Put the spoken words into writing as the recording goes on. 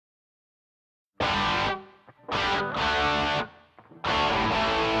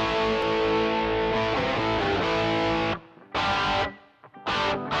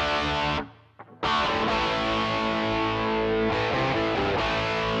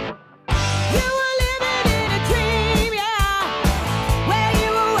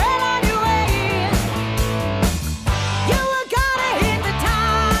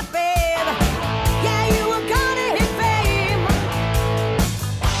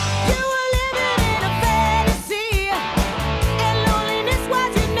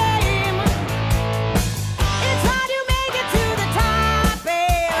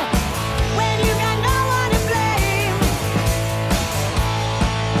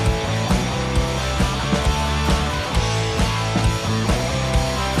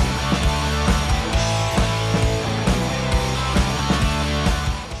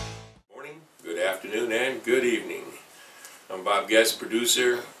guest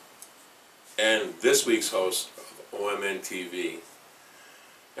producer and this week's host of OmnTV.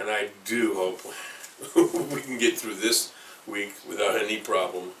 And I do hope we can get through this week without any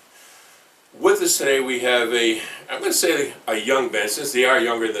problem. With us today we have I'm going to say a young band, since they are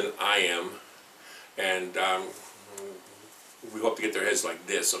younger than I am. And we hope to get their heads like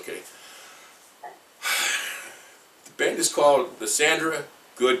this, okay? The band is called the Sandra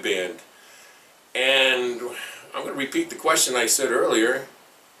Good Band. And I'm going to repeat the question I said earlier.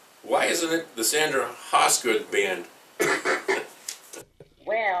 Why isn't it the Sandra Hosgood Band?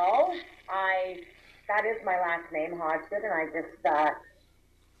 Well, that is my last name, Hosgood, and I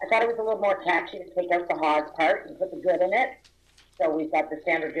thought it was a little more catchy to take out the Hos part and put the good in it. So we've got the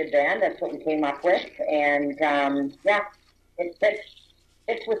Sandra Good Band. That's what we came up with, and yeah, it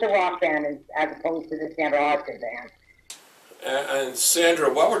fits with the rock band as opposed to the Sandra Hosgood Band. And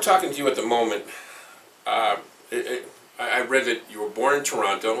Sandra, while we're talking to you at the moment, I read that you were born in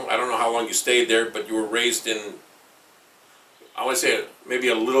Toronto. I don't know how long you stayed there, but you were raised in, I want to say, maybe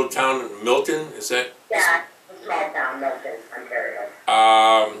a little town, Milton, is that? Yeah, a small town, Milton, Ontario.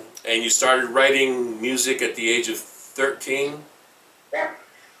 And you started writing music at the age of 13? Yeah.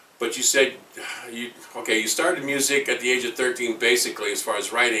 But you said, you started music at the age of 13 basically as far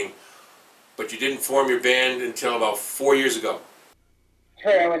as writing, but you didn't form your band until about 4 years ago.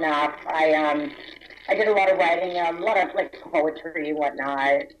 True enough. I did a lot of writing, a lot of like poetry and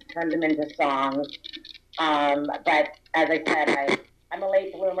whatnot, turned them into songs. But as I said, I'm a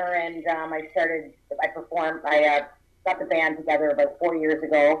late bloomer, and I got the band together about 4 years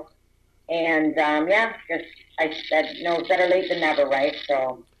ago. And yeah, I said, no, better late than never, right?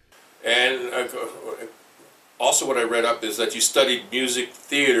 So. And also what I read up is that you studied music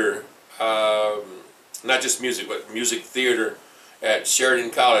theater, not just music, but music theater at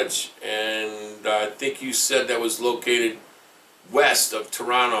Sheridan College, and I think you said that was located west of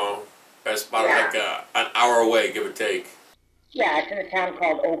Toronto. That's about like an hour away, give or take. Yeah, it's in a town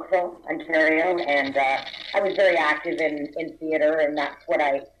called Oakville, Ontario, and I was very active in theater, and that's what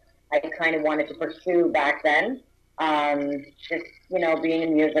I kind of wanted to pursue back then. Just, being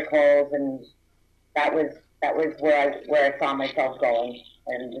in musicals, and that was where I saw myself going,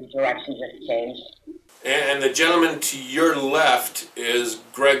 and the direction just changed. And the gentleman to your left is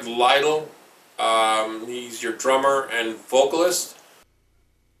Greg Lytle. He's your drummer and vocalist.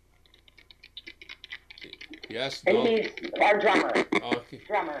 Yes. And he's our drummer. Okay.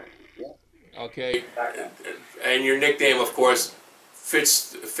 Drummer. Okay. And your nickname, of course,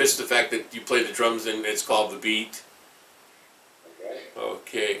 fits the fact that you play the drums, and it's called The Beat.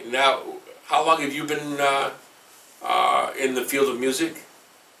 Okay. Now, how long have you been in the field of music?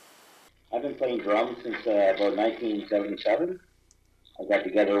 I've been playing drums since about 1977. I got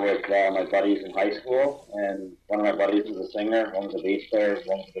together with my buddies in high school, and one of my buddies was a singer, one was a bass player,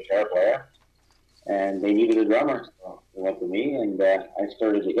 one was a guitar player, and they needed a drummer. So they went to me, and I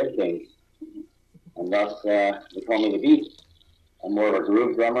started to hit things. And thus, they call me The Beat. I'm more of a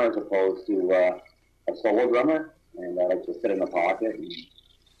groove drummer as opposed to a solo drummer, and I like to sit in the pocket, and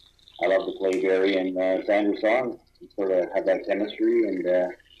I love to play Barry and Sandra songs, and sort of have that chemistry, and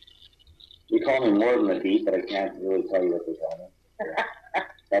they call me more than The Beat, but I can't really tell you what they call me.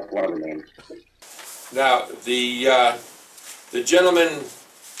 That's one of the names. Now, the gentleman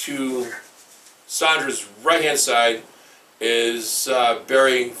to Sandra's right-hand side is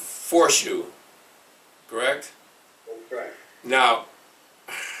Barry Forshoe, correct? That's correct. Now,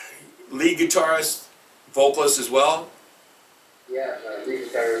 lead guitarist, vocalist as well? Yeah, lead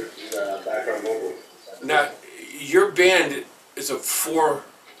guitarist and background vocals. Now, your band is a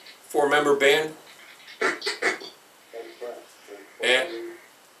four-member band? That's correct.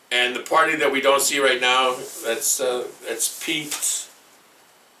 And the party that we don't see right now, that's Pete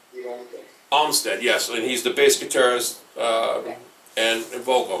Olmsted, yes, and he's the bass guitarist and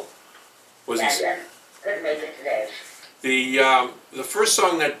vocal. Couldn't make it today. The first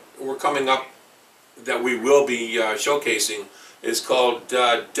song that we're coming up that we will be showcasing is called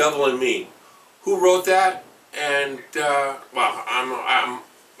 "Devil in Me." Who wrote that? And well,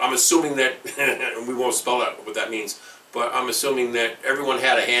 I'm assuming that we won't spell out what that means, but I'm assuming that everyone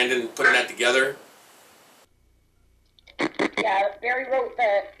had a hand in putting that together. Yeah, Barry wrote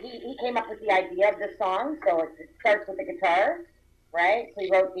he came up with the idea of the song, so it starts with the guitar, right? So he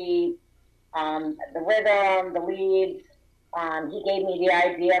wrote the rhythm, the leads. He gave me the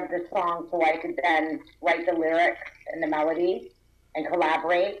idea of the song so I could then write the lyrics and the melody and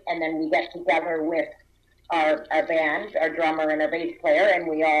collaborate, and then we get together with our band, our drummer and our bass player, and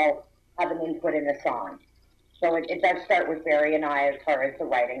we all have an input in the song. So it does start with Barry and I as far as the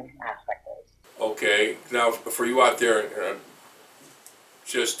writing aspect goes. Okay, now for you out there,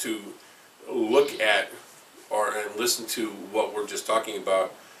 just to look at and listen to what we're just talking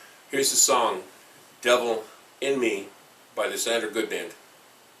about. Here's the song, Devil in Me, by the Sandra Good Band.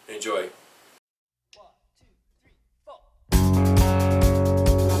 Enjoy.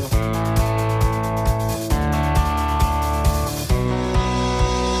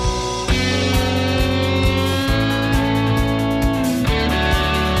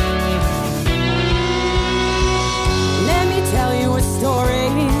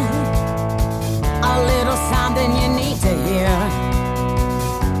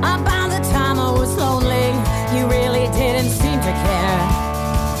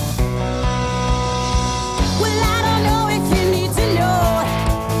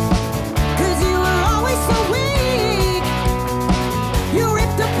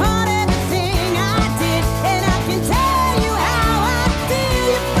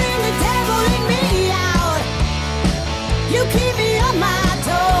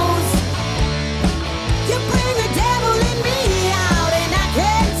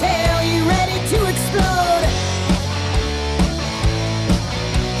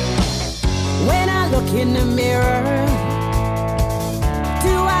 In the mirror,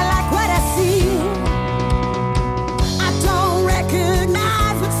 do I like what I see? I don't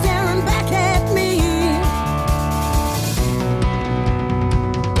recognize what's staring back at me.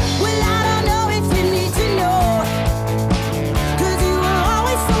 Well, I don't know if you need to know, 'cause you were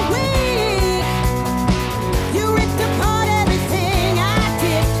always so weak. You ripped apart everything I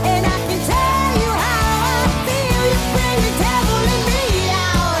did, and I can tell you how I feel. You bring the devil in me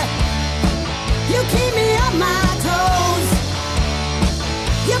out. You keep me on my toes.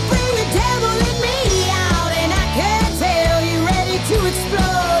 You bring the devil in me out, and I can tell you're ready to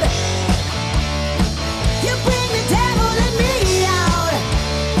explode. You bring the devil in me out.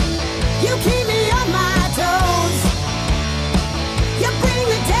 You keep me on my toes. You bring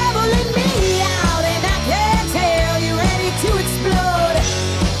the devil in me out, and I can tell you're ready to explode.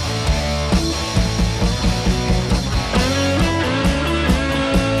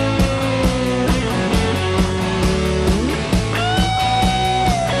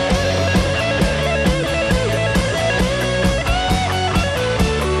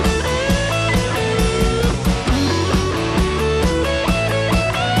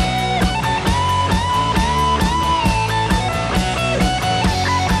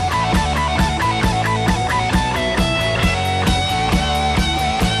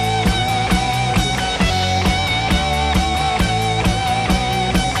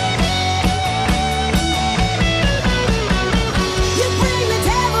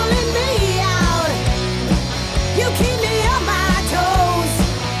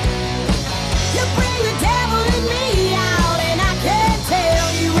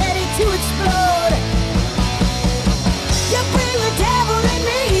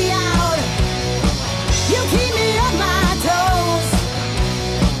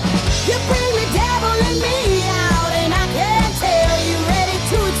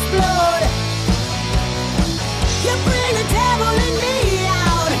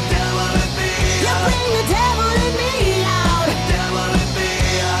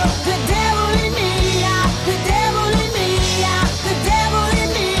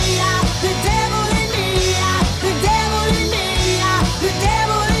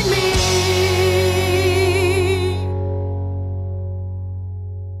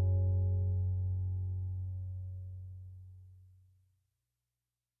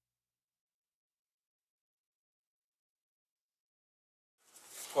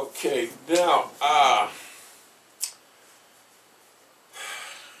 Okay, now,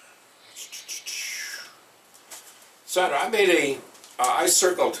 Sandra, I made I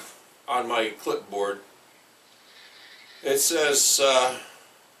circled on my clipboard. It says, oh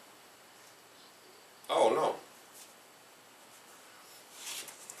no.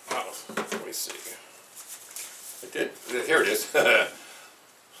 Oh, let me see. It did, here it is.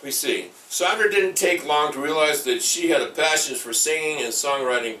 Let me see. Sandra didn't take long to realize that she had a passion for singing and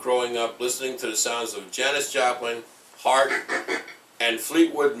songwriting growing up, listening to the sounds of Janis Joplin, Heart, and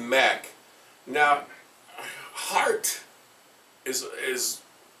Fleetwood Mac. Now, Heart is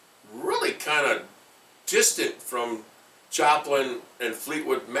really kind of distant from Joplin and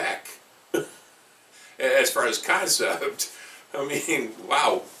Fleetwood Mac as far as concept. I mean,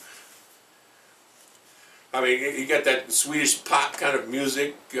 wow. I mean, you got that Swedish pop kind of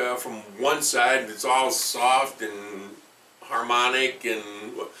music from one side, it's all soft and harmonic, and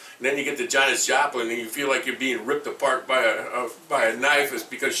then you get the Janis Joplin, and you feel like you're being ripped apart by a knife. It's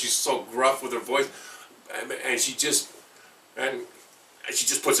because she's so gruff with her voice, and she just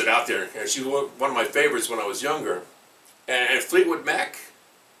puts it out there. And she's one of my favorites when I was younger. And Fleetwood Mac,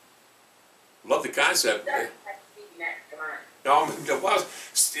 concept. No, well,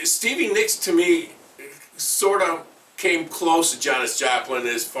 Stevie Nicks to me sort of came close to Janis Joplin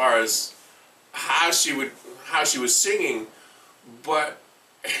as far as how she was singing, but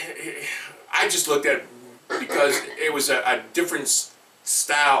I just looked at it because it was a different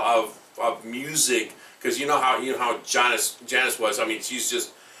style of music. Because you know how Janis was. I mean, she's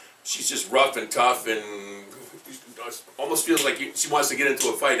just rough and tough, and almost feels like she wants to get into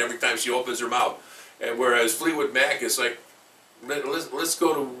a fight every time she opens her mouth. And whereas Fleetwood Mac is like, let's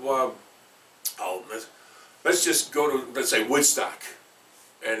go to let's just go to, let's say, Woodstock,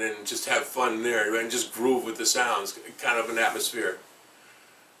 and then just have fun there and just groove with the sounds, kind of an atmosphere.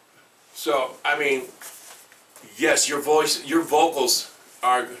 So I mean, yes, your vocals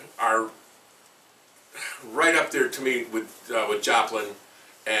are right up there to me with Joplin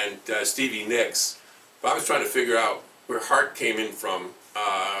and Stevie Nicks. But I was trying to figure out where Heart came in from,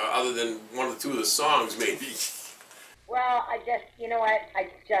 other than one or two of the songs, maybe. Well, you know what?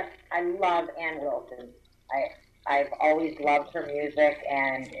 I love Ann Wilson. I've always loved her music,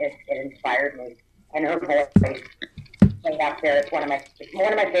 and it inspired me. And her voice, right up there, it's one of my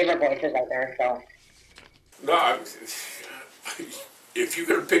favorite voices out there. So. No, if you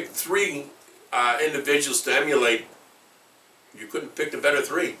could pick three individuals to emulate, you couldn't pick the better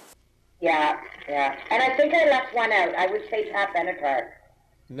three. Yeah. And I think I left one out. I would say Pat Benatar.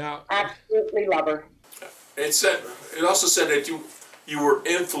 Now, absolutely love her. It also said that you were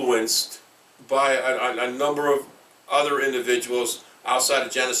influenced by a number of other individuals outside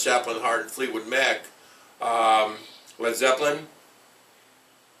of Janis Joplin, Heart, and Fleetwood Mac. Led Zeppelin?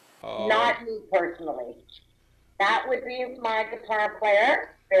 Not me personally. That would be my guitar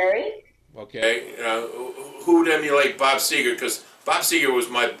player, Barry. Okay. Who would emulate Bob Seger? Because Bob Seger was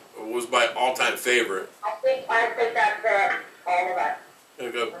my all-time favorite. I think that's all of us.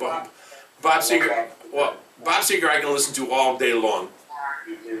 Bob Seger. Well, Bob Seger I can listen to all day long.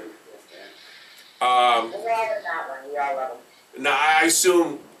 We all love that one. We all love him. Now I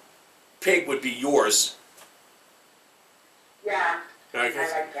assume Pink would be yours. Yeah.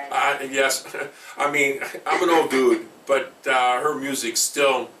 I like yes. I mean, I'm an old dude, but her music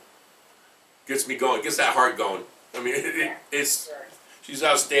still gets me going, gets that heart going. I mean, she's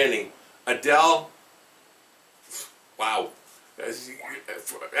outstanding. Adele, wow.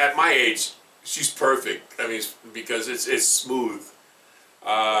 At my age, she's perfect. I mean, because it's smooth.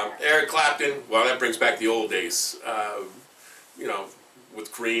 Eric Clapton, well, that brings back the old days. You know,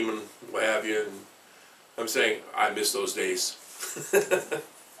 with Cream and what have you. And I'm saying I miss those days. I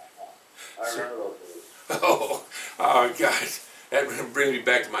remember those days. Oh God, that brings me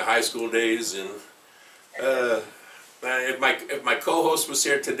back to my high school days. And if my co-host was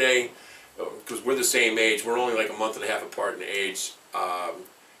here today, because we're the same age, we're only like a month and a half apart in age.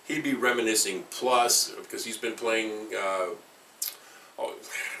 He'd be reminiscing plus because he's been playing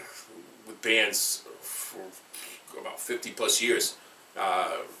with bands for about 50 plus years.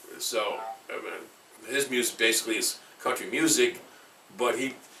 So his music basically is country music, but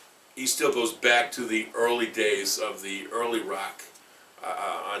he still goes back to the early days of the early rock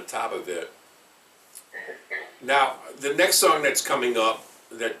on top of it. Now, the next song that's coming up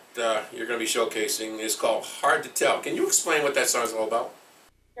that you're going to be showcasing is called Hard to Tell. Can you explain what that song is all about?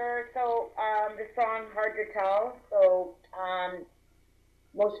 Sure. So the song Hard to Tell, so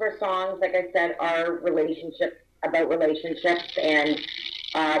most of our songs, like I said, are about relationships, and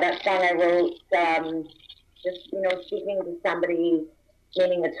that song I wrote just, speaking to somebody,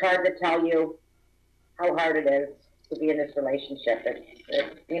 meaning it's hard to tell you how hard it is to be in this relationship.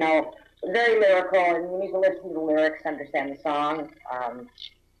 It's very lyrical, and you need to listen to the lyrics to understand the song.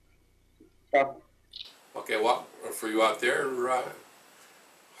 Okay, well, for you out there,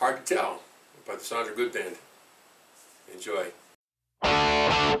 Hard to Tell by the Sandra Good Band. Enjoy.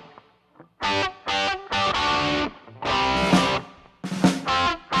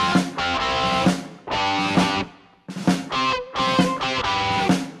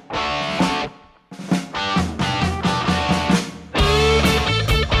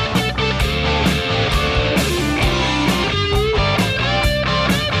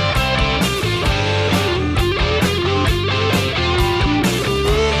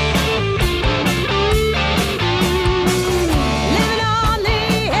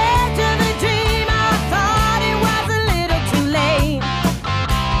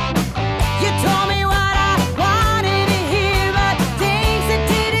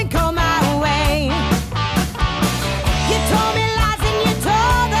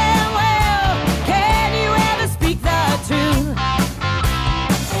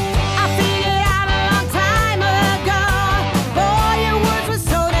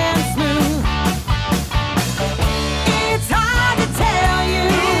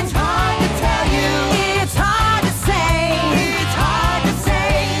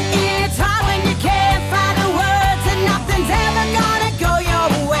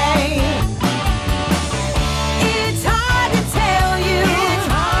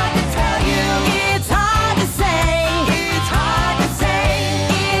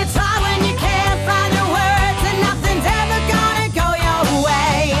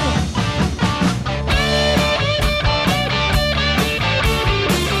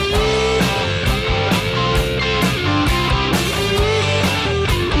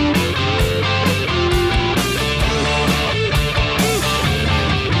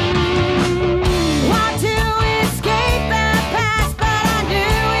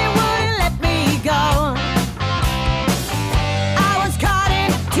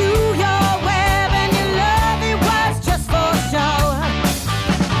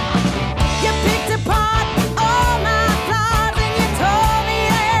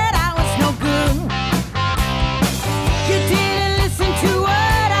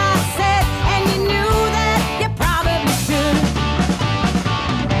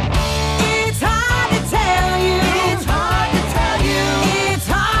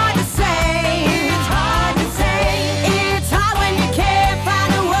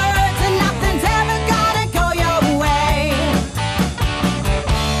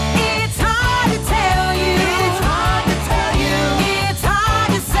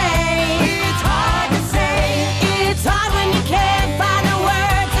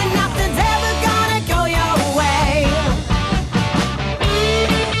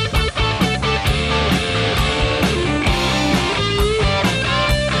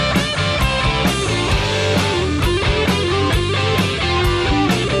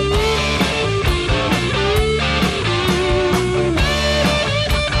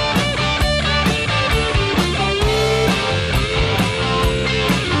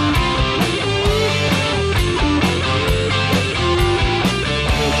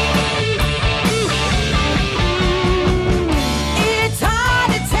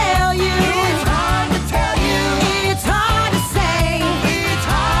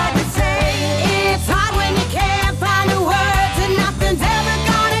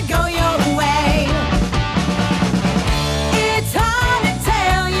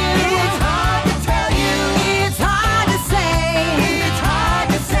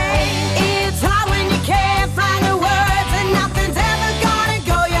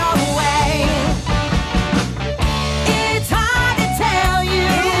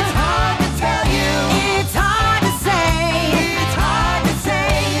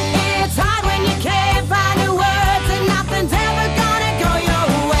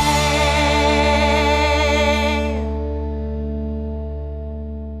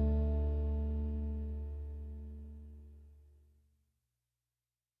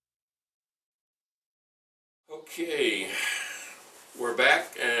 Okay, we're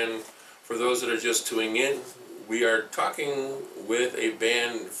back, and for those that are just tuning in, we are talking with a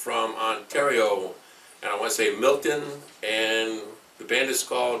band from Ontario, and I want to say Milton, and the band is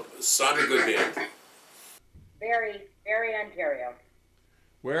called Sandra Good Band. Barrie, Ontario.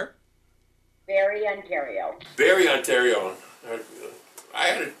 Where? Barrie, Ontario. Barrie, Ontario.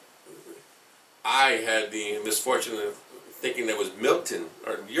 I had the misfortune of thinking that was Milton,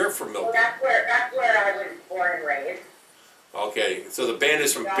 or you're from Milton. Well, that's where I was born and raised. Okay, so the band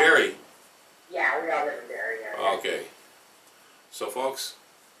is from Barrie. Yeah, we all live in Barrie. Yeah. Okay. So folks,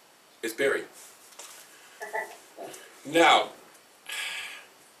 it's Barrie. Now,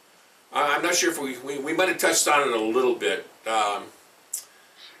 I'm not sure if we might have touched on it a little bit. How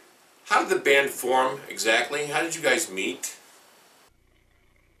did the band form exactly? How did you guys meet?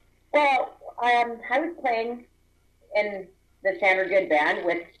 Well, I was playing in the Sandra Good Band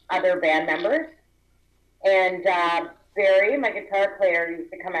with other band members, and Barrie, my guitar player,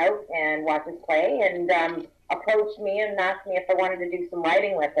 used to come out and watch us play, and approached me and asked me if I wanted to do some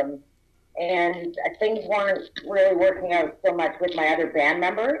writing with him. And things weren't really working out so much with my other band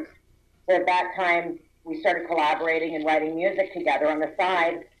members. So at that time, we started collaborating and writing music together on the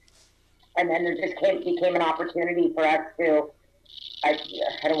side. And then there just became an opportunity for us to, I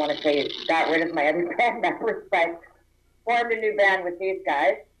don't want to say got rid of my other band members, but formed a new band with these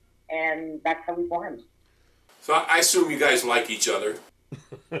guys. And that's how we formed. So I assume you guys like each other.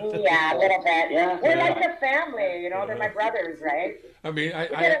 Yeah, a little bit. Yeah. We're like a family, you know, they're my brothers, right? I mean, We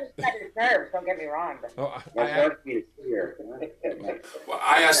get on each other's nerves, don't get me wrong. But That's hard for me to see here. Well,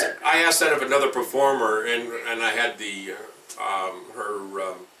 I asked that of another performer, and I had the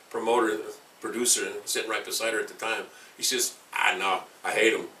her producer sitting right beside her at the time. He says, no, I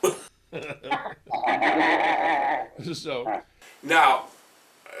hate him. so Now,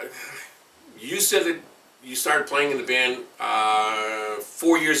 you said that you started playing in the band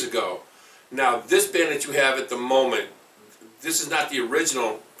 4 years ago. Now, this band that you have at the moment, this is not the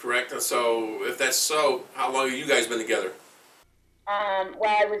original, correct? So, if that's so, how long have you guys been together? Well,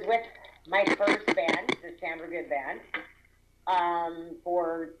 I was with my first band, the Sandra Good Band,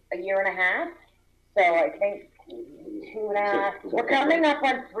 for a year and a half. So I think 2.5. We're coming up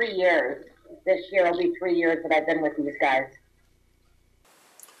on 3 years. This year will be 3 years that I've been with these guys.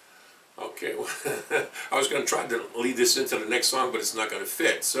 Okay, well, I was going to try to lead this into the next song, but it's not going to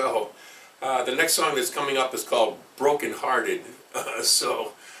fit. So, the next song that's coming up is called Broken Hearted.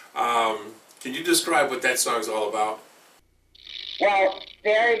 Can you describe what that song's all about? Well,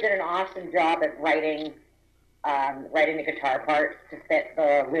 Barrie did an awesome job at writing the guitar parts to fit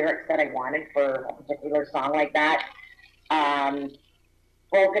the lyrics that I wanted for a particular song like that.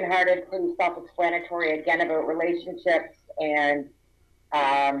 Broken Hearted, pretty self-explanatory, again, about relationships and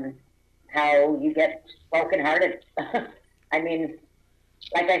how you get broken-hearted. I mean,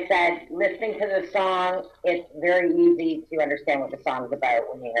 like I said, listening to the song, it's very easy to understand what the song's about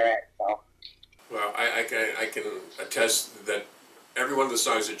when you hear it. So. Well, I can attest that every one of the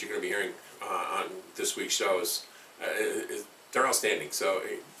songs that you're going to be hearing on this week's show they're outstanding. So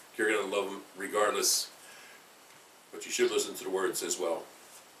you're going to love them regardless, but you should listen to the words as well.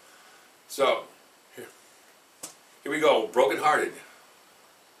 So here we go, Broken Hearted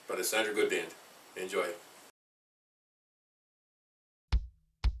by the Sandra Good Band. Enjoy.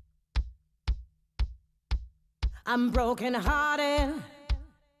 I'm broken hearted.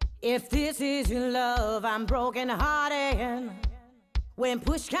 If this is your love, I'm broken hearted. When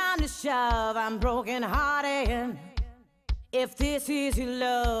push comes to shove, I'm broken hearted. If this is your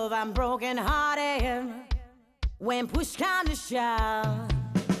love, I'm broken hearted. When push comes to shove.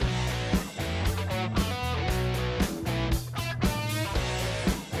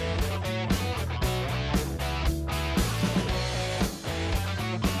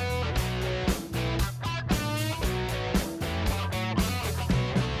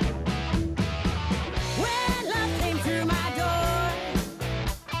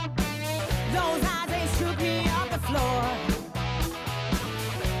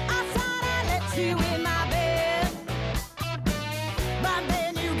 You in my bed, but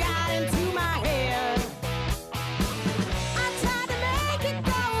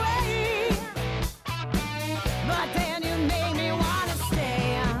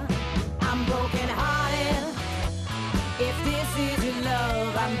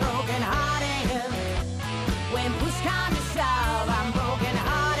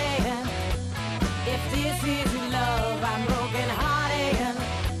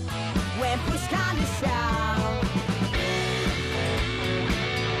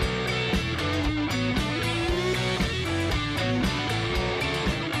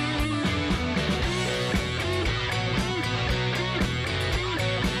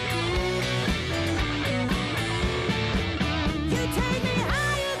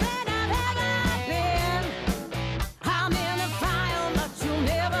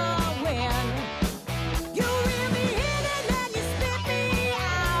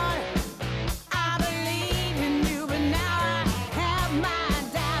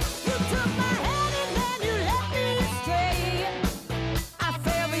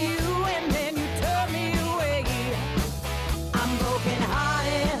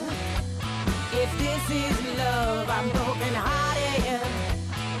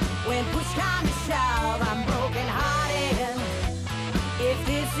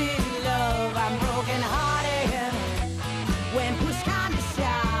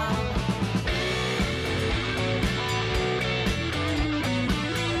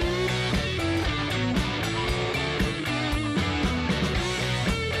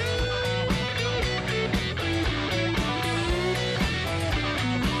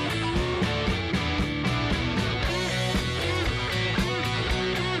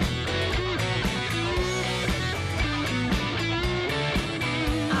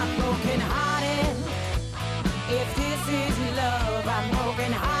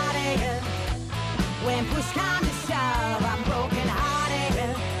push comes to shove, I'm broken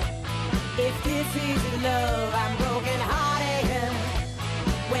hearted. If this is love, I'm broken hearted.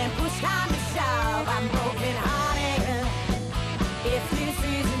 When push comes to shove, I'm broken hearted. If this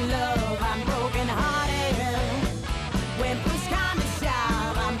is love, I'm broken hearted. When push comes to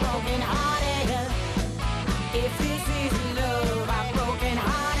shove, I'm broken hearted. If this is love, I'm broken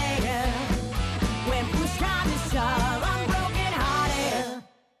hearted. When push comes to shove, I'm broken hearted.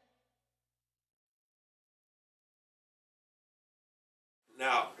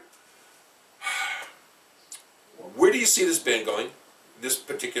 Now, where do you see this band going? This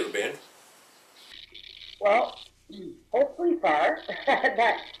particular band? Well, hopefully far.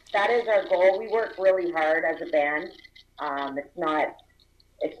 That is our goal. We work really hard as a band.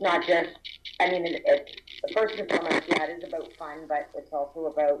 It's not just. I mean, it's first and foremost, yeah, it is about fun, but it's also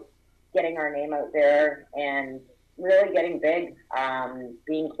about getting our name out there and really getting big,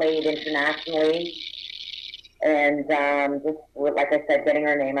 being played internationally, and just like I said, getting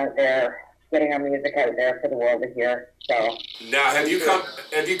our name out there, getting our music out there for the world to hear. So Now, have you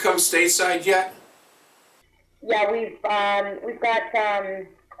come stateside yet? yeah, we've got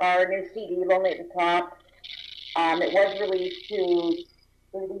our new CD, Lonely at the Top. It was released to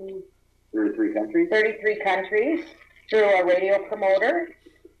 33 countries. 33 countries through a radio promoter,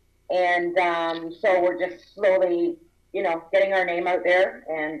 and so we're just slowly, getting our name out there,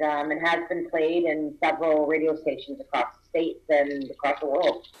 and it has been played in several radio stations across the states and across the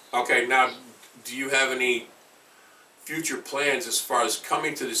world. Okay, now, do you have any future plans as far as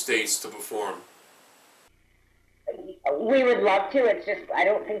coming to the States to perform? We would love to. It's just I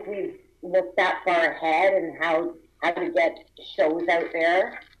don't think we've looked that far ahead and how to get shows out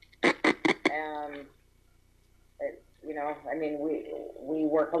there. I mean, we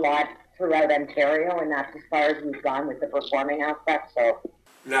work a lot throughout Ontario, and that's as far as we've gone with the performing aspect. So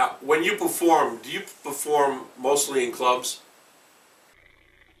Now, when you perform, do you perform mostly in clubs?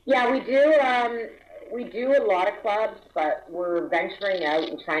 yeah, we do. We do a lot of clubs, but we're venturing out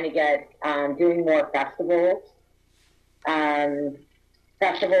and trying to get doing more festivals.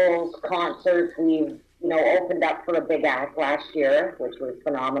 Concerts. We've opened up for a big act last year, which was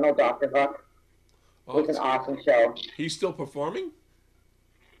phenomenal. Dr. Hook. It was an awesome show. He's still performing?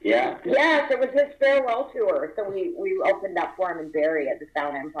 Yeah. Yes, it was his farewell tour. So we opened up for him in Barrie at the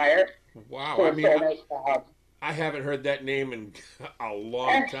Sound Empire. Wow. So I it mean, sold out the hub. I haven't heard that name in a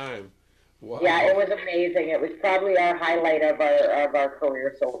long time. Wow. Yeah, it was amazing. It was probably our highlight of our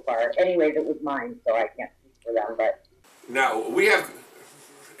career so far. Anyways, it was mine, so I can't speak for them. But Now, we have,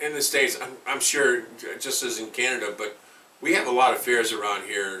 in the States, I'm sure, just as in Canada, but we have a lot of fairs around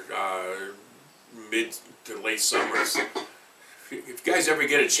here, mid to late summers. If you guys ever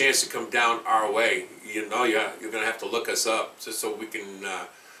get a chance to come down our way, you're going to have to look us up just so we can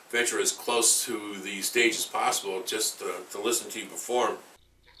venture as close to the stage as possible just to listen to you perform.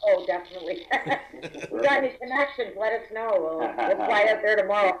 oh, definitely. If you got any connections, let us know. We'll fly out there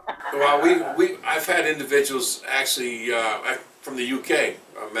tomorrow. Well, I've had individuals actually from the UK,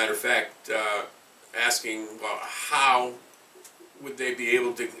 a matter of fact, asking, well, how would they be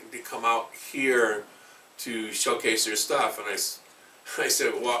able to come out here to showcase their stuff? And I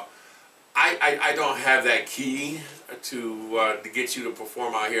said, well, I don't have that key to get you to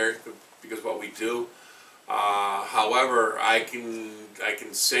perform out here because of what we do. However, I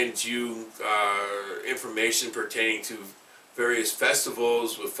can send you information pertaining to various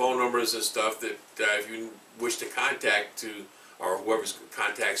festivals with phone numbers and stuff that if you wish to contact or whoever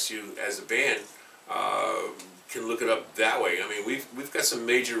contacts you as a band can look it up that way. I mean, we've got some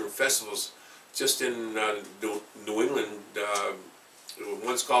major festivals just in New England.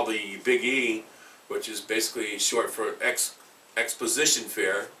 One's called the Big E, which is basically short for Exposition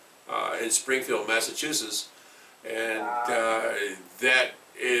Fair in Springfield, Massachusetts, and that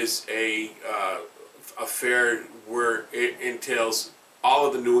is a fair where it entails all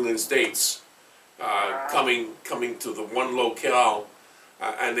of the New England states coming to the one locale,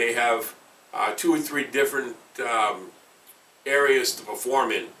 and they have 2 or 3 different areas to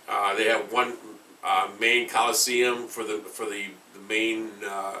perform in. They have one main coliseum for the main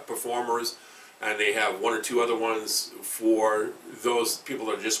performers, and they have 1 or 2 other ones for those people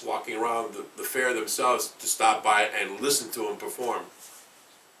that are just walking around the fair themselves to stop by and listen to them perform.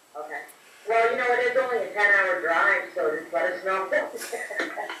 Okay. Well, it is only a 10-hour drive, so just let us know.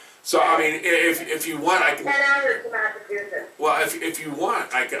 So I mean, if you want, I can. 10 hours to Massachusetts. Well, if you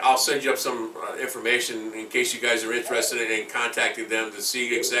want, I'll send you up some information in case you guys are interested in contacting them to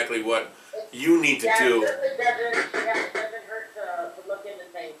see exactly what you need to do. It doesn't hurt to look into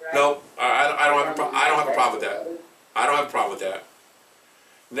things, right? No, I don't have a problem with that. I don't have a problem with that.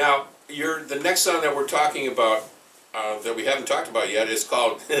 Now, the next song that we're talking about, that we haven't talked about yet, is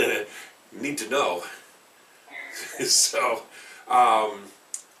called Need to Know. So,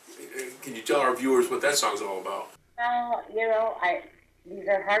 can you tell our viewers what that song's all about? Well, you know, these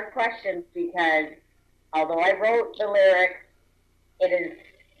are hard questions because although I wrote the lyrics,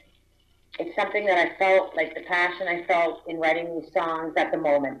 it's something that I felt, like the passion I felt in writing these songs at the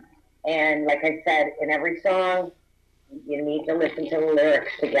moment. And like I said, in every song, you need to listen to the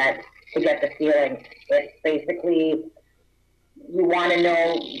lyrics to get the feeling. It's basically, you want to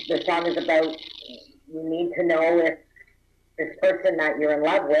know, the song is about, you need to know if this person that you're in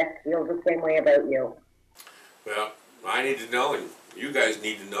love with feels the same way about you. Well, I need to know, and you guys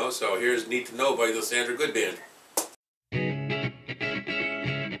need to know, so here's Need to Know by the Sandra Good Band.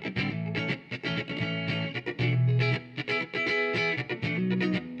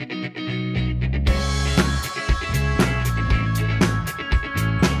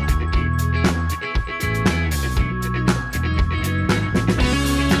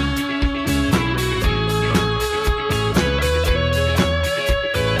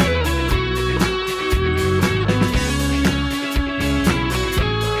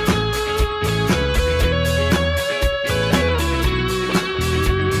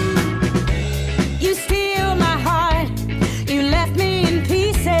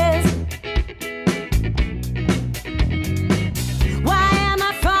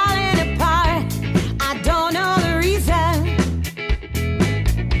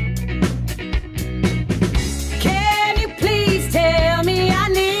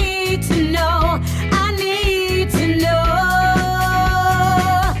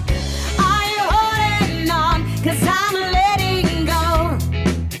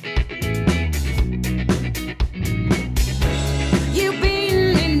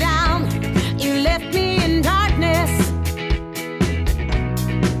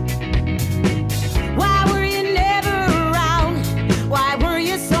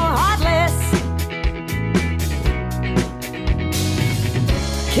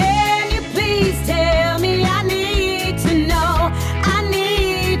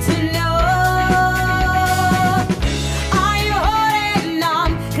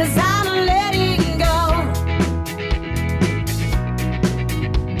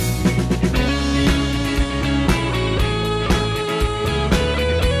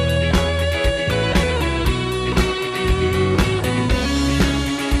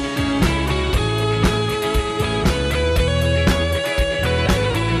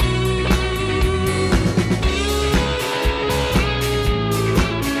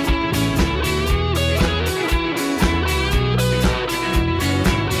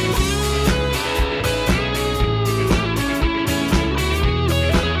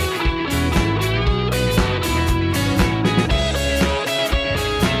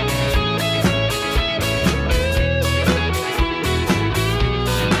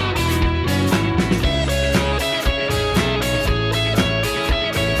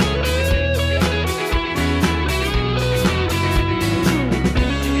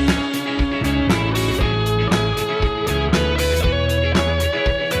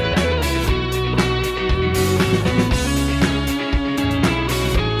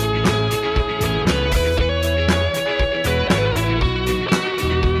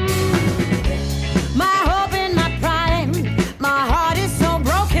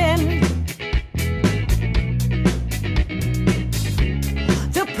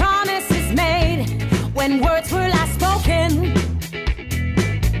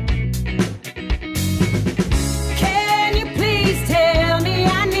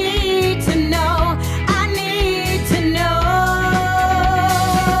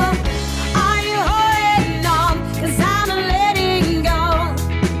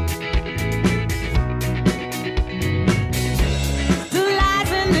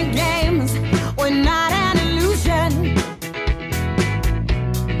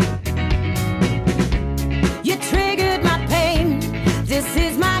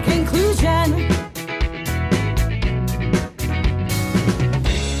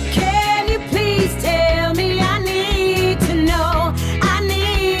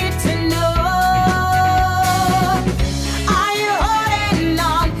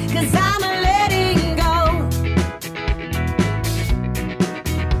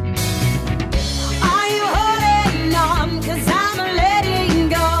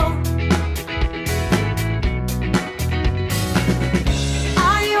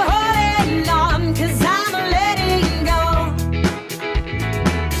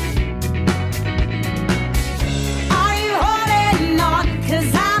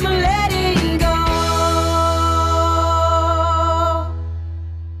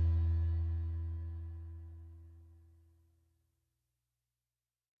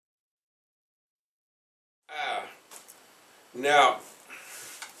 Now,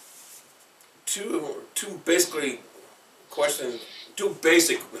 two basic questions.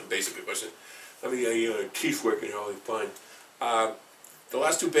 I mean, Keith working all fine. The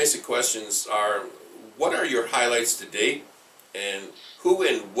last two basic questions are: what are your highlights to date, and who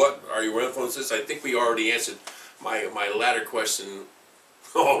and what are your influences? I think we already answered my latter question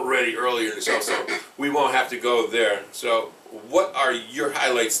already earlier in the show, so we won't have to go there. So, what are your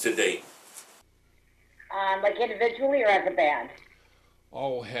highlights to date? Like individually or as a band?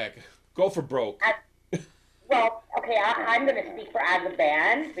 Oh, heck. Go for broke. Well, okay, I'm going to speak for as a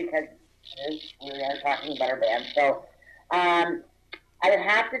band because we are talking about our band. So, I would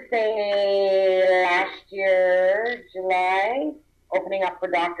have to say last year, July, opening up for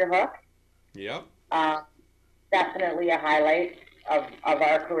Dr. Hook. Yep. Definitely a highlight of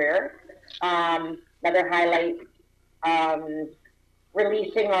our career. Another highlight,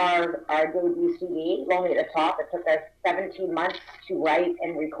 releasing our debut CD, Lonely at the Top. It took us 17 months to write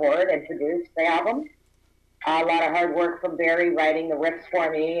and record and produce the album. A lot of hard work from Barry writing the riffs for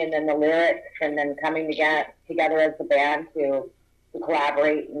me and then the lyrics and then coming together as the band to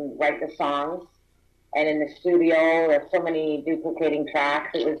collaborate and write the songs. And in the studio, there's so many duplicating tracks.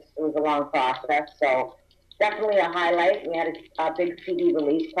 It was a long process. So definitely a highlight. We had a big CD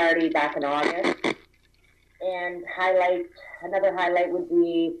release party back in August. And another highlight would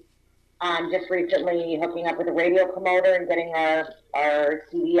be just recently hooking up with a radio promoter and getting our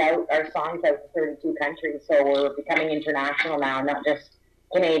CD out, our songs out to 32 countries. So we're becoming international now, not just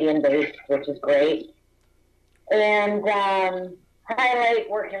Canadian based, which is great. And highlight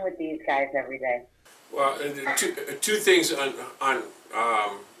working with these guys every day. Well, two things on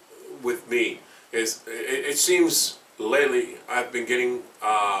with me is it seems lately I've been getting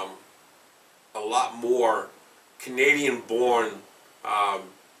a lot more Canadian-born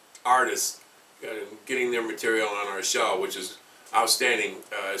artists getting their material on our show, which is outstanding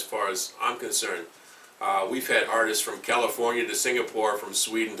as far as I'm concerned. We've had artists from California to Singapore, from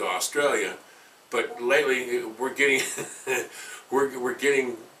Sweden to Australia, but lately we're getting we're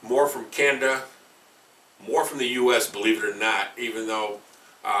getting more from Canada, more from the U.S. Believe it or not, even though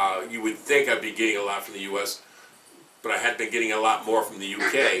you would think I'd be getting a lot from the U.S., but I had been getting a lot more from the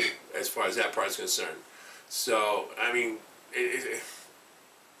U.K. as far as that part's concerned. So, I mean,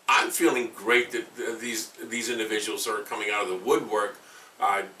 I'm feeling great that these individuals are coming out of the woodwork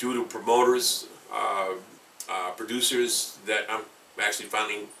due to promoters, producers that I'm actually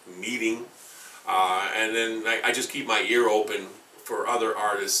finally meeting, and then I just keep my ear open for other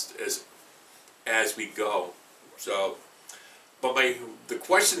artists as we go. So, but the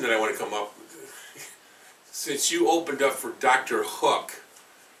question that I want to come up, since you opened up for Dr. Hook,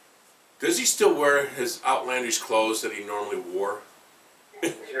 does he still wear his outlandish clothes that he normally wore?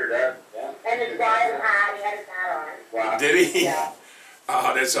 Sure does, yeah. And his wild hat, he had his hat on. Wow. Did he? Yeah.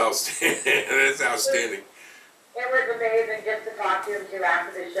 Oh, that's outstanding. That's outstanding. It was amazing just to talk to him too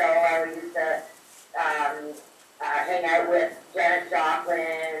after the show. I used to hang out with Janis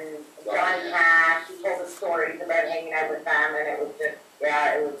Joplin, Johnny Cash. He told us stories about hanging out with them, and it was just,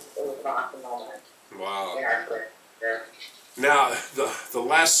 it was an awesome moment. Wow. In our career. Yeah. Now, the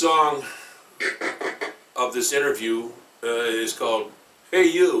last song of this interview is called "Hey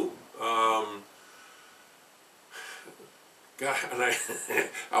You." God, and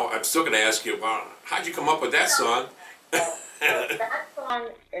I'm still going to ask you, how'd you come up with that song? That song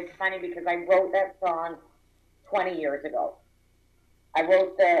is funny because I wrote that song 20 years ago. I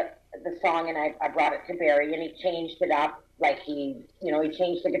wrote the song and I brought it to Barry and he changed it up. Like he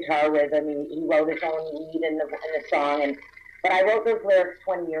changed the guitar rhythm. He wrote his own lead in the song. But I wrote those lyrics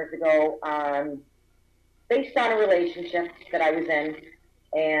 20 years ago based on a relationship that I was in.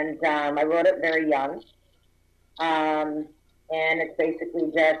 And I wrote it very young. And it's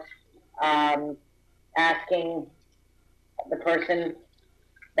basically just asking the person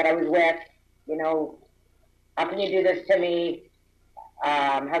that I was with, how can you do this to me?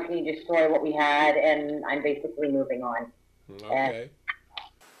 How can you destroy what we had? And I'm basically moving on. Okay.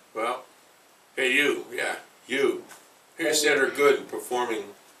 Well, hey you, yeah, you. Here's Sandra Good performing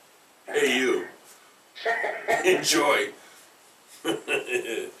 "Hey You." Enjoy.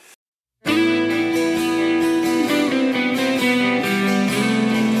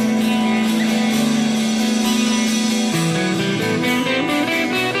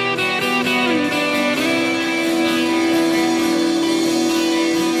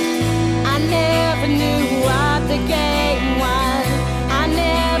 I never knew what the game was. I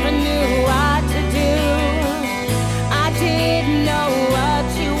never knew what to do. I didn't know what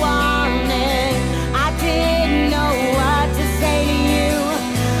you wanted. I didn't know what to say to you.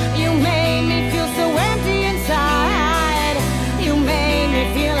 You made me feel so empty inside.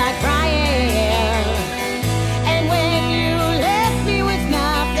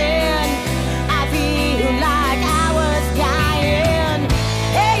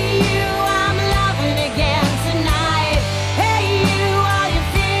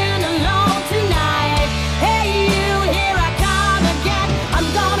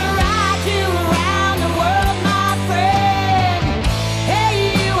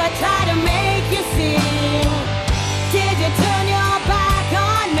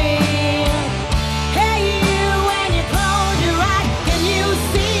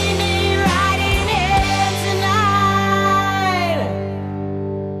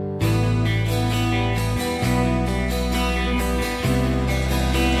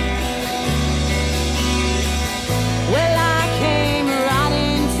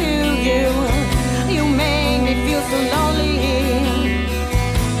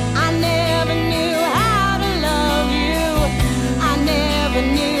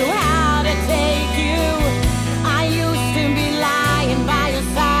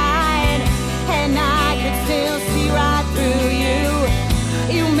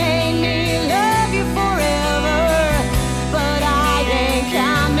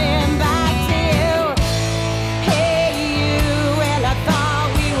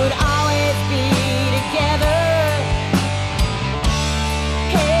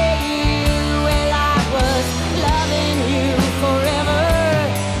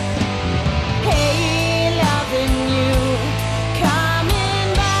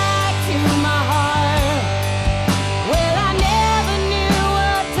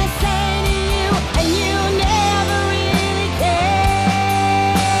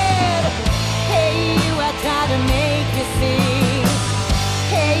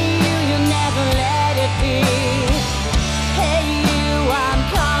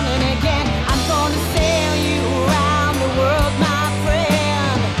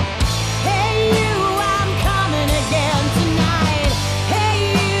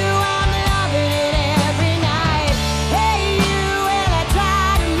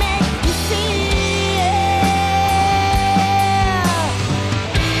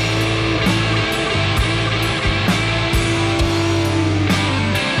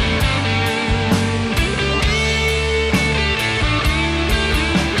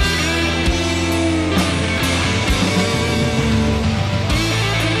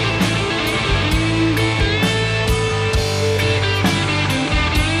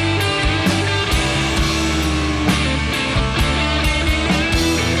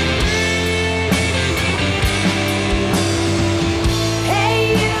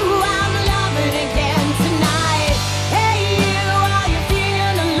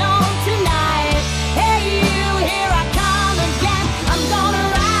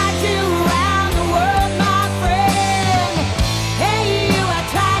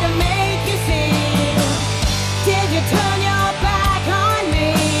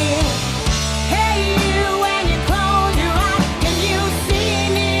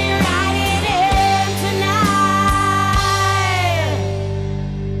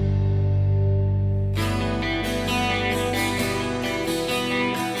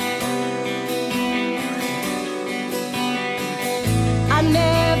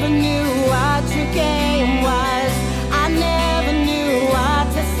 your game was. I never knew what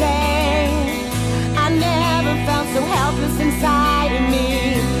to say. I never felt so helpless inside of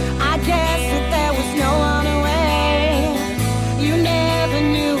me. I guess that there was no other way. You never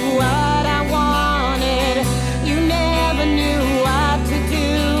knew what I wanted. You never knew what to do.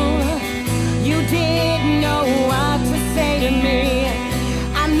 You didn't know what to say to me.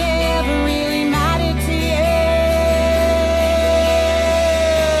 I never really mattered to you.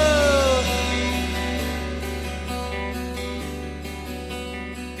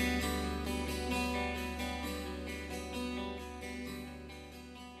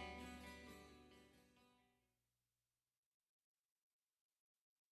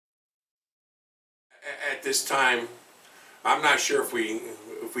 At this time, I'm not sure if we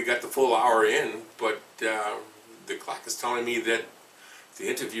got the full hour in, but the clock is telling me that the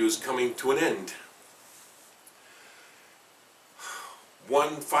interview is coming to an end.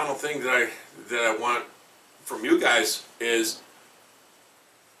 One final thing that I want from you guys is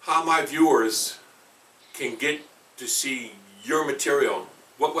how my viewers can get to see your material.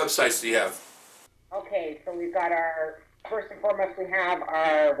 What websites do you have? Okay, so we've got first and foremost, we have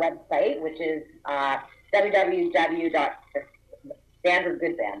our website, which is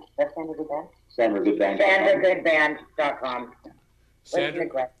www.sandragoodband. That's Sandra Goodband? SandraGoodband.com. Sandra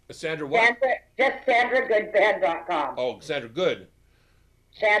what? Just SandraGoodband.com. Oh, Sandra Good.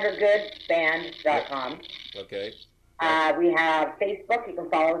 SandraGoodband.com. Okay. We have Facebook. You can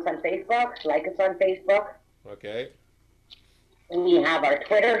follow us on Facebook. Like us on Facebook. Okay. We have our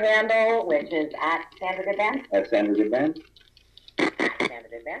Twitter handle, which is at Sandra Goodband. That's Sandra Goodband. Sandra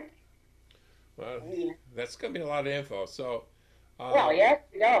Goodband. Well, that's going to be a lot of info. So, Well, yes,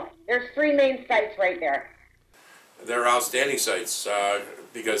 you go. There's 3 main sites right there. They're outstanding sites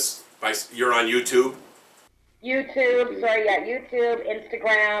because you're on YouTube. YouTube,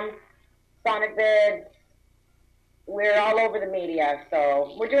 Instagram, Sonic Vids. We're all over the media,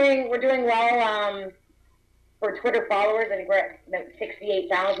 so we're doing well. For Twitter followers, I think we're at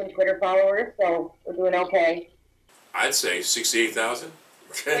 68,000 Twitter followers, so we're doing okay. I'd say 68,000.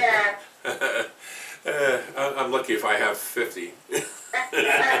 Yeah. I'm lucky if I have 50. Well,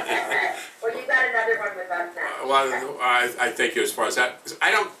 you got another one with us now. Well, I thank you as far as that. 'Cause I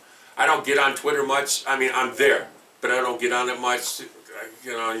don't get on Twitter much. I mean, I'm there, but I don't get on it much.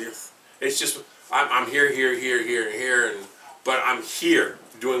 You know, it's just I'm here, but I'm here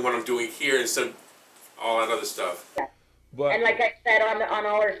doing what I'm doing here instead of all that other stuff. but And like I said, on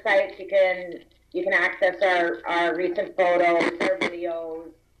all our sites, you can access our recent photos, our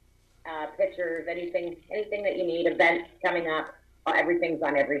videos, pictures, anything that you need, events coming up. Everything's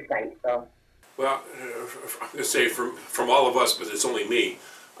on every site. So. Well, I'm going to say from all of us, but it's only me,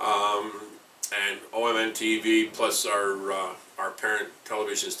 and OmnTV plus our parent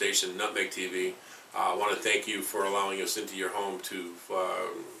television station, Nutmeg TV. I want to thank you for allowing us into your home to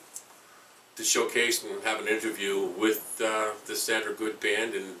showcase and have an interview with the Sandra Good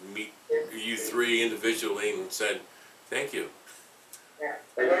Band and meet you 3 individually and said thank you. Yeah.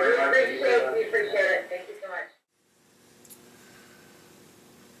 We appreciate it. Thank you so much.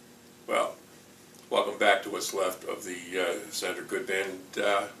 Well, welcome back to what's left of the Sandra Good Band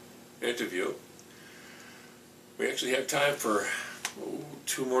interview. We actually have time for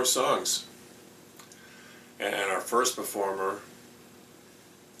 2 more songs. And our first performer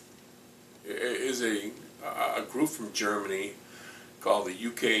is a group from Germany called the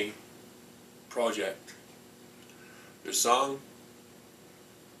UK Project. Their song,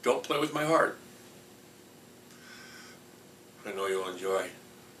 Don't Play With My Heart. I know you'll enjoy.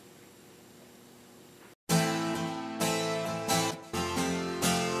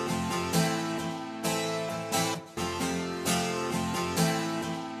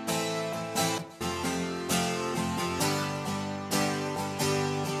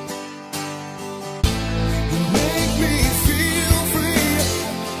 Make me feel free.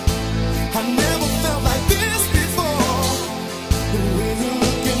 I never felt like this before. The way you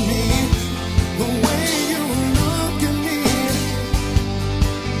look at me, the way you look at me.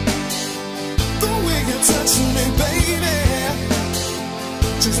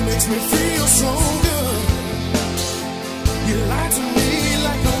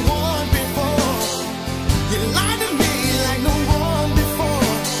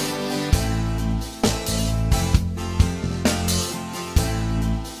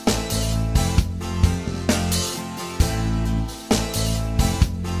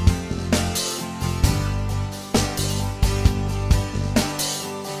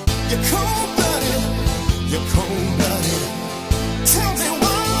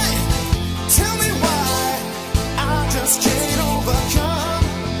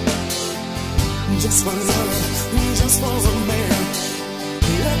 just for love, just for a man.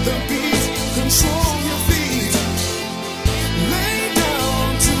 Let the beat control your feet. Lay down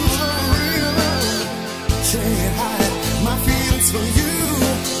to the rhythm. Can't hide my feelings for you.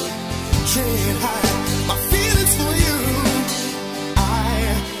 Can't hide my feelings for you. I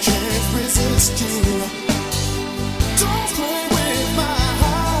can't resist you. Don't play with my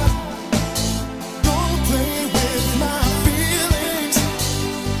heart. Don't play with my feelings.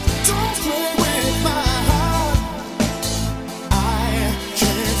 Don't play with my heart. I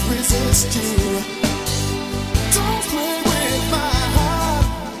can't resist you. Don't play with my heart.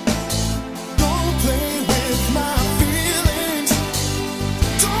 Don't play with my feelings.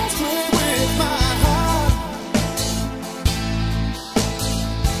 Don't play with my heart.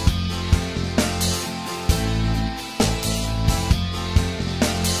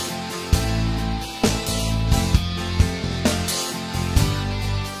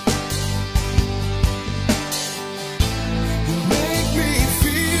 You make me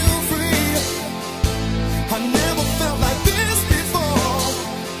feel free. I never felt like this before.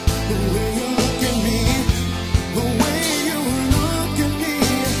 The way you look at me, the way you look at me.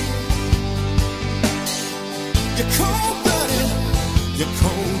 You're cold-blooded, you're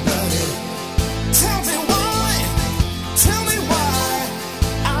cold-blooded. Tell me why, tell me why.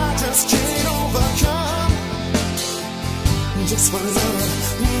 I just can't overcome. Just for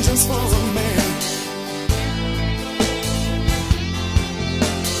love, just for a man.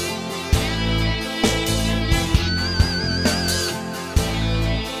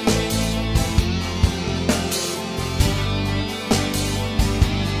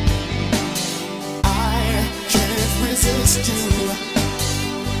 I can't resist you.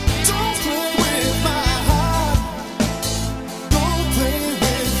 Don't play with my heart. Don't play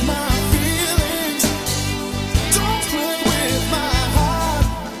with my feelings. Don't play with my heart.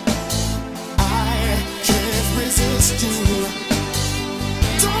 I can't resist you.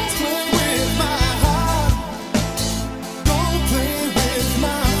 Don't play with my heart. Don't play with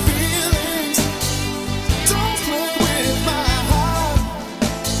my feelings. Don't play with my heart.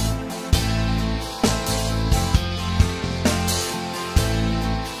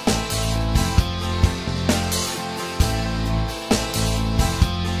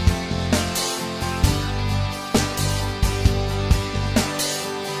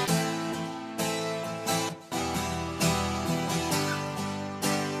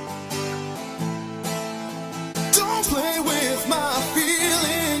 Don't play with my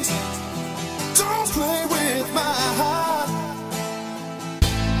feelings. Don't play with my heart.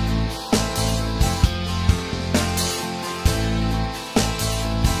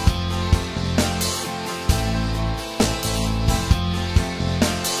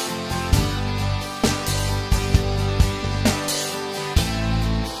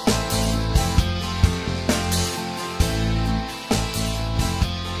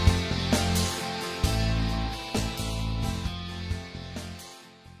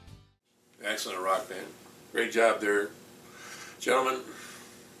 Excellent rock band. Great job there, gentlemen.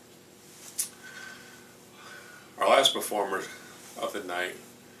 Our last performer of the night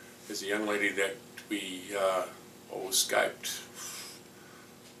is a young lady that we Skyped,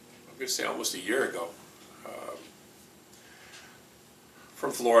 I'm going to say almost a year ago.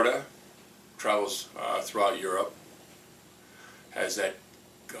 From Florida, travels throughout Europe, has that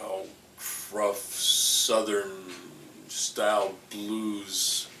rough southern style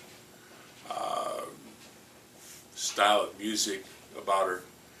blues style of music about her.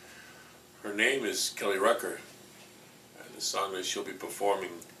 Her name is Kellie Rucker, and the song that she'll be performing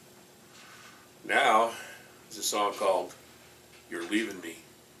now is a song called You're Leaving Me.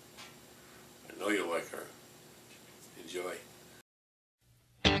 I know you'll like her. Enjoy.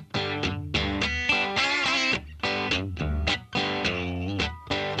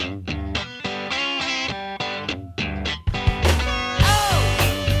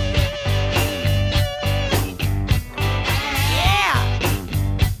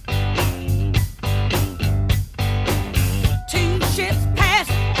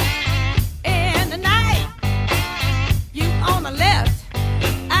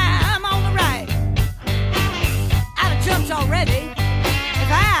 All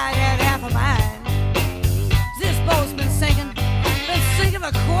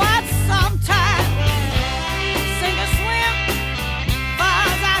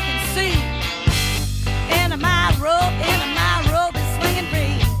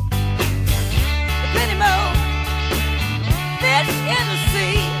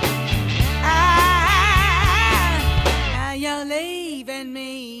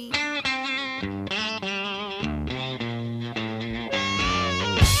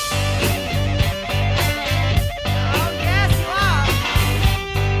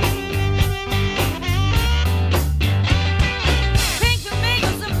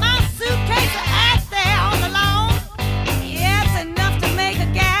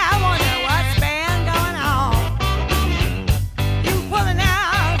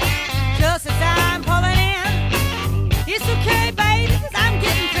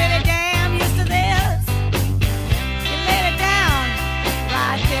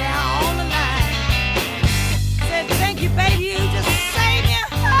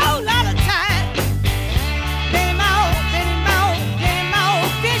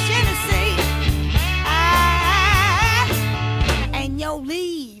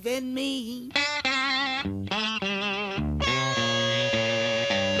leave in me.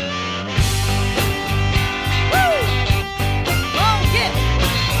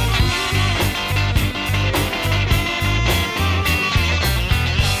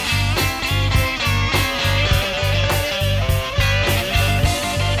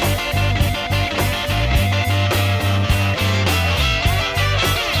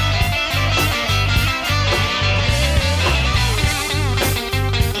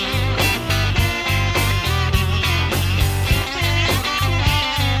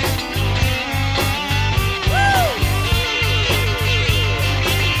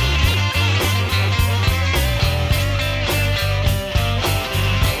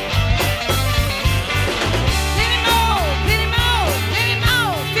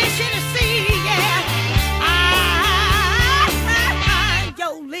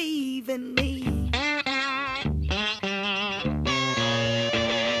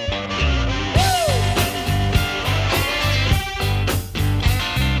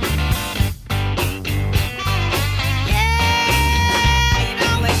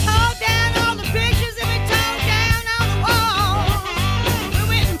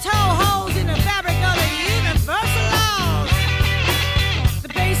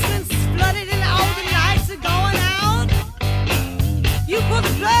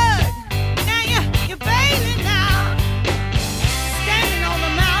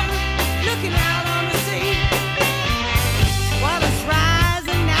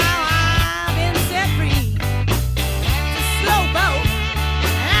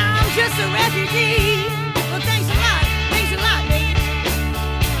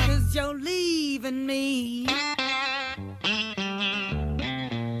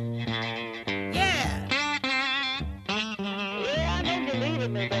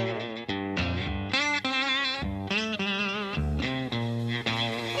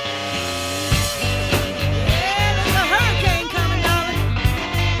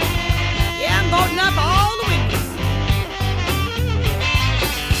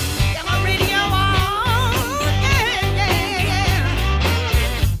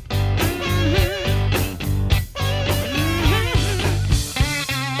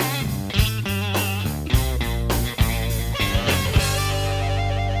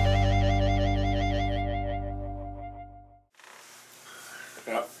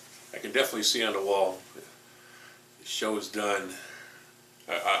 See on the wall. The show is done.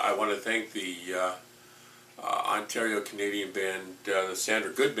 I want to thank the Ontario Canadian band, the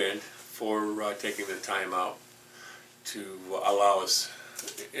Sandra Good Band, for taking the time out to allow us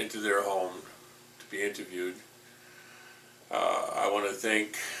into their home to be interviewed. I want to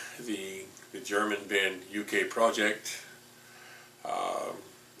thank the German band UK Project,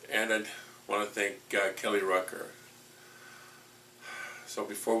 and I want to thank Kellie Rucker. So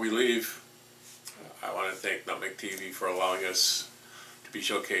before we leave, I want to thank OmnTV for allowing us to be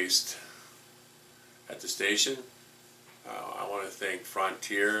showcased at the station. I want to thank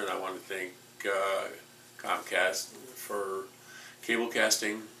Frontier, and I want to thank Comcast for cable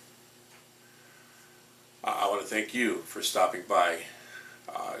casting. I want to thank you for stopping by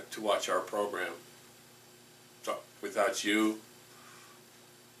to watch our program. So without you,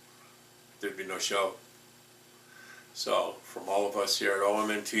 there'd be no show. So from all of us here at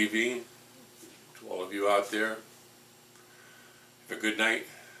OmnTV, to all of you out there, have a good night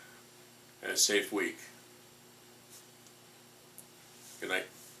and a safe week. Good night.